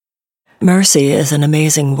Mercy is an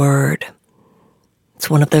amazing word. It's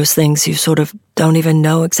one of those things you sort of don't even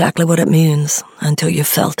know exactly what it means until you've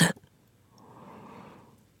felt it.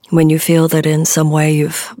 When you feel that in some way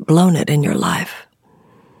you've blown it in your life,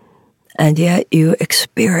 and yet you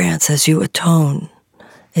experience as you atone,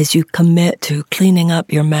 as you commit to cleaning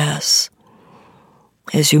up your mess,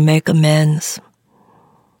 as you make amends,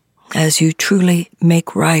 as you truly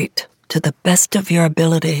make right to the best of your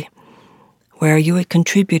ability where you had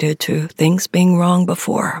contributed to things being wrong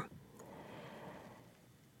before.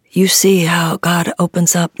 You see how God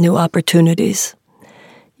opens up new opportunities.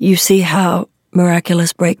 You see how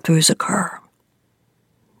miraculous breakthroughs occur.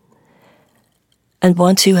 And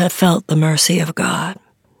once you have felt the mercy of God,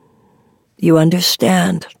 you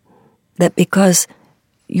understand that because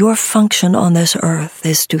your function on this earth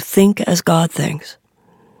is to think as God thinks,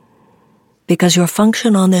 because your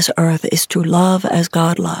function on this earth is to love as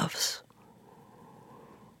God loves,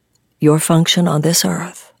 your function on this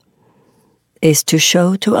earth is to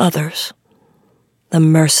show to others the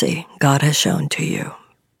mercy God has shown to you.